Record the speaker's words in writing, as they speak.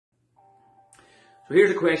So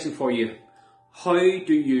here's a question for you. How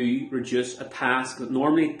do you reduce a task that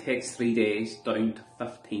normally takes 3 days down to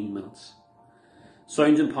 15 minutes?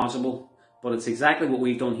 Sounds impossible, but it's exactly what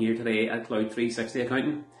we've done here today at Cloud 360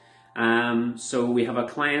 Accounting. So we have a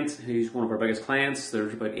client who's one of our biggest clients.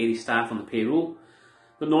 There's about 80 staff on the payroll.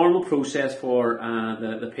 The normal process for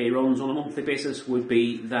the pay runs on a monthly basis would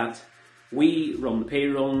be that we run the pay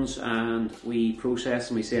runs and we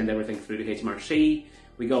process and we send everything through to HMRC.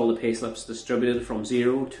 We got all the pay slips distributed from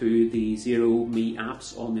Xero to the Xero Me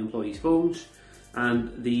apps on the employees' phones,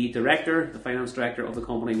 and the finance director of the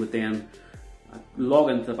company would then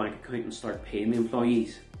log into the bank account and start paying the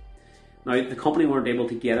employees. Now, the company weren't able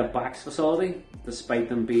to get a BACS facility despite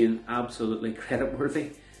them being absolutely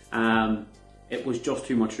creditworthy. It was just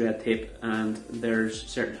too much red tape, and there's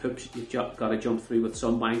certain hoops you've got to jump through with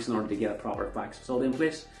some banks in order to get a proper BACS facility in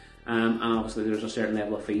place. And obviously there's a certain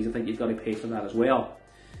level of fees I think you've got to pay for that as well.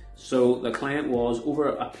 So the client was, over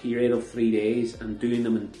a period of 3 days and doing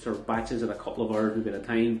them in sort of batches at a couple of hours at a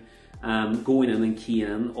time, going in and keying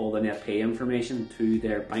in all the net pay information to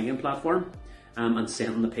their banking platform and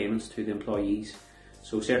sending the payments to the employees.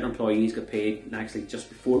 So certain employees got paid actually just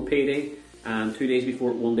before payday, 2 days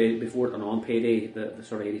before, 1 day before, and on payday the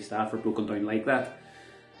sort of 80 staff are broken down like that.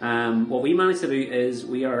 What we managed to do is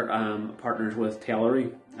we are partners with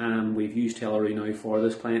Telaroo. We've used Telaroo now for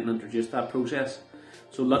this client and introduced that process.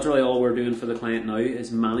 So literally all we're doing for the client now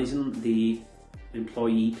is managing the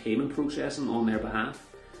employee payment processing on their behalf.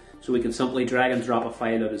 So we can simply drag and drop a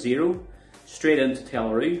file out of Xero straight into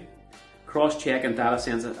Telaroo, cross-check and data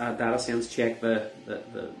sense check the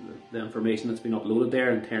information that's been uploaded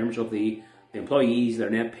there in terms of the employees, their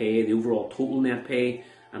net pay, the overall total net pay,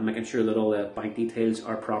 and making sure that all the bank details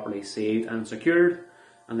are properly saved and secured.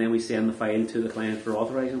 And then we send the file to the client for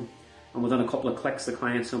authorising. And within a couple of clicks, the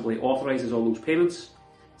client simply authorises all those payments,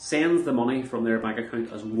 sends the money from their bank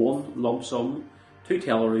account as one lump sum to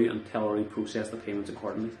Telaroo, and Telaroo process the payments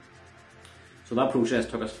accordingly. So that process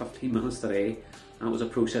took us 15 minutes today, and it was a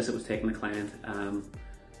process that was taking the client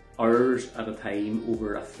hours at a time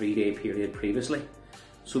over a 3-day period previously.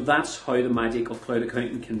 So that's how the magic of cloud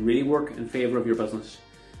accounting can really work in favour of your business.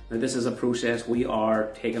 Now, this is a process we're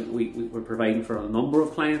providing for a number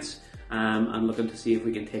of clients, and looking to see if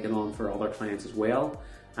we can take it on for other clients as well,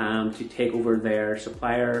 to take over their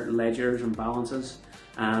supplier ledgers and balances,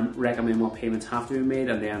 recommend what payments have to be made,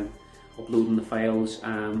 and then uploading the files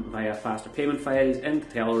via faster payment files into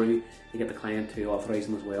Telaroo to get the client to authorise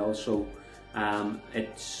them as well. So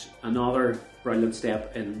it's another brilliant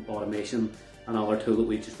step in automation, another tool that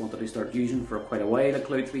we just wanted to start using for quite a while at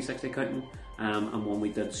Cloud 360 Accounting, and one we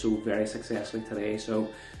did so very successfully today. So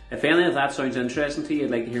if any of that sounds interesting to you,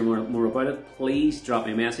 you'd like to hear more about it, please drop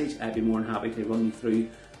me a message. I'd be more than happy to run you through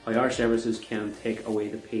how our services can take away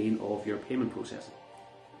the pain of your payment processing.